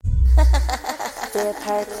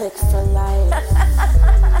Vampire clicks for life.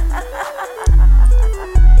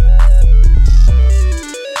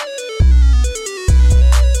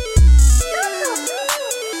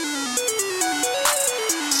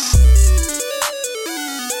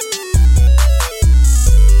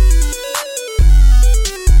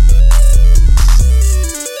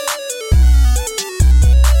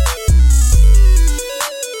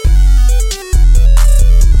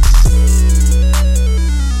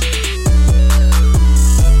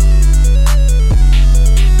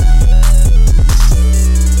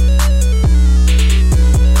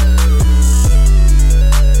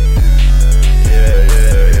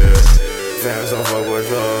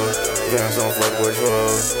 Vans don't fuck with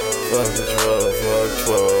 12. Fuck the 12, fuck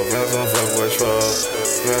 12. Vans don't fuck with 12.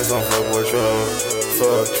 Vans don't fuck with 12.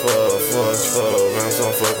 Fuck 12, fuck 12. Vans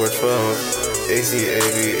don't fuck with 12.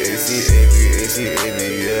 ACAB, ACAB, ACAB,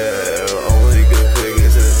 yeah. Only good pig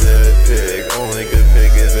is a dead pig. Only good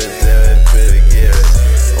pig is a dead pig,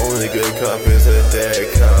 yeah. Only good cop is a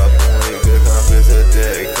dead cop. Only good cop is a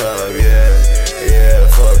dead cop, yeah. Yeah,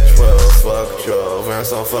 fuck 12, fuck 12. Vans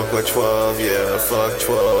don't fuck with 12, yeah. Fuck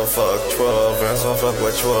 12, fuck 12. Vans don't fuck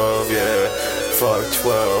with 12, yeah. Fuck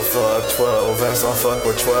 12, fuck 12. Vans don't fuck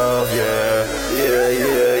with 12, yeah. Yeah,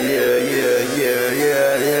 yeah, yeah, yeah, yeah,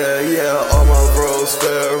 yeah, yeah, yeah. All my bros,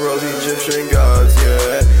 pharaohs, Egyptian gods,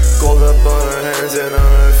 yeah. Gold up on her hands and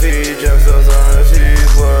on her feet, gemstones on her teeth.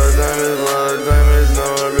 Blood, diamonds, no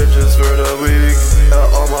riches for the weak.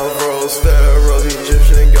 Yeah, all my bros, pharaohs,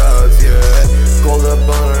 Egyptian gods, yeah. Gold up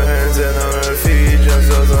on her hands and on her feet,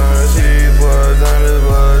 gemstones on her teeth. Blood,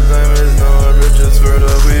 diamonds, no riches for the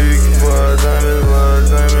weak. Blood,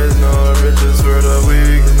 diamonds, no riches for the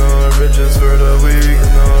weak. No riches for the weak.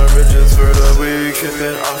 No riches for the weak.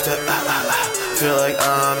 Tripping off the feel like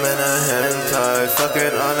I'm in a hentai.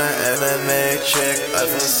 Fucking on an anime chick, I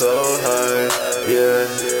feel so high. Yeah,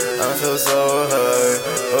 I feel so high.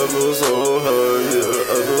 I feel so high. Yeah,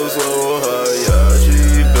 I feel so high. Yeah,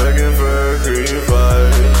 she begging for a green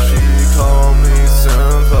vibe. She call me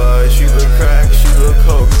senpai. She look crack, she look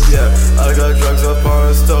coke. Yeah, I got drugs up on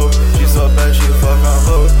the stove. She so bad she fuck on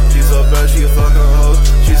hoes. She so bad she fuck on hoes.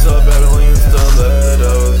 She so bad only in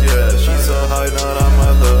stilettos. Yeah, she so high not on my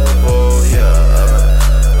level.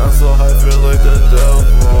 Yeah, I'm so high feel like the devil.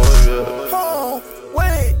 Yeah. Oh,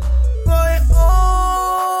 wait, going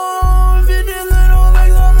on 50 little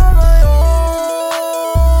bags on my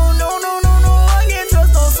own. No, I can't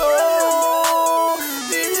trust no soul.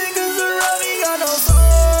 These niggas around me got no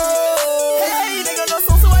soul. Hey, they got no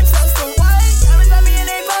soul, so I trust them. Why? Diamonds on me and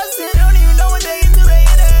they bustin'. Don't even know what they get till they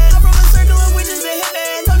in it. I'm from a circle of witches that hit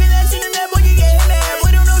man. Talking that shit and that boy can get hit man.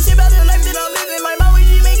 Boy don't know shit about the life that I'm living. My mom was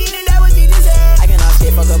she making it, that what she just said. I cannot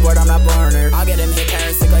skate, fuck a board, I'm not born her. I'll get him hit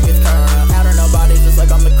parents sick like it's corona. Powder no bodies just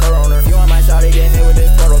like I'm the coroner. If you want my shot, get hit with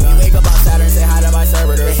this portal gun. You wake up on Saturn, say hi to my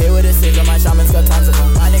servitor. Get hit with a stick on my shaman's got tons of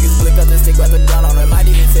them. My niggas blick up the stick with the gun on it. Might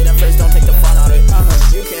even say them first, don't take the fun on it.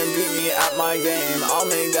 You can beat me at my game. I'll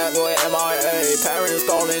make that boy MIA. Parents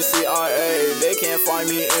calling CIA. They can't find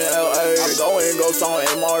me in LA. I'm going ghost on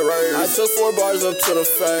in my race. I took 4 bars up to the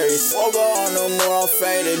face. Won't go on no more, I'm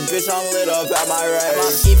faded. Bitch, I'm lit up at my race.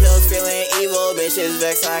 My ski pills feeling evil. Bitches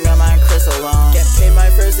vexed, I got my crystal on. Get paid my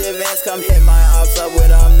first advance, come hit my ops up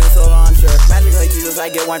with a missile launcher. Magic like Jesus, I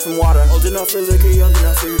get wine from water. Old enough for liquor, young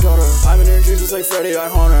enough for your daughter. I'm in her dreams just like Freddy, I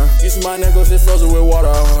haunt her. You see my necklace, it's frozen with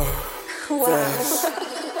water. Wow,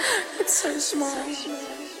 it's so small.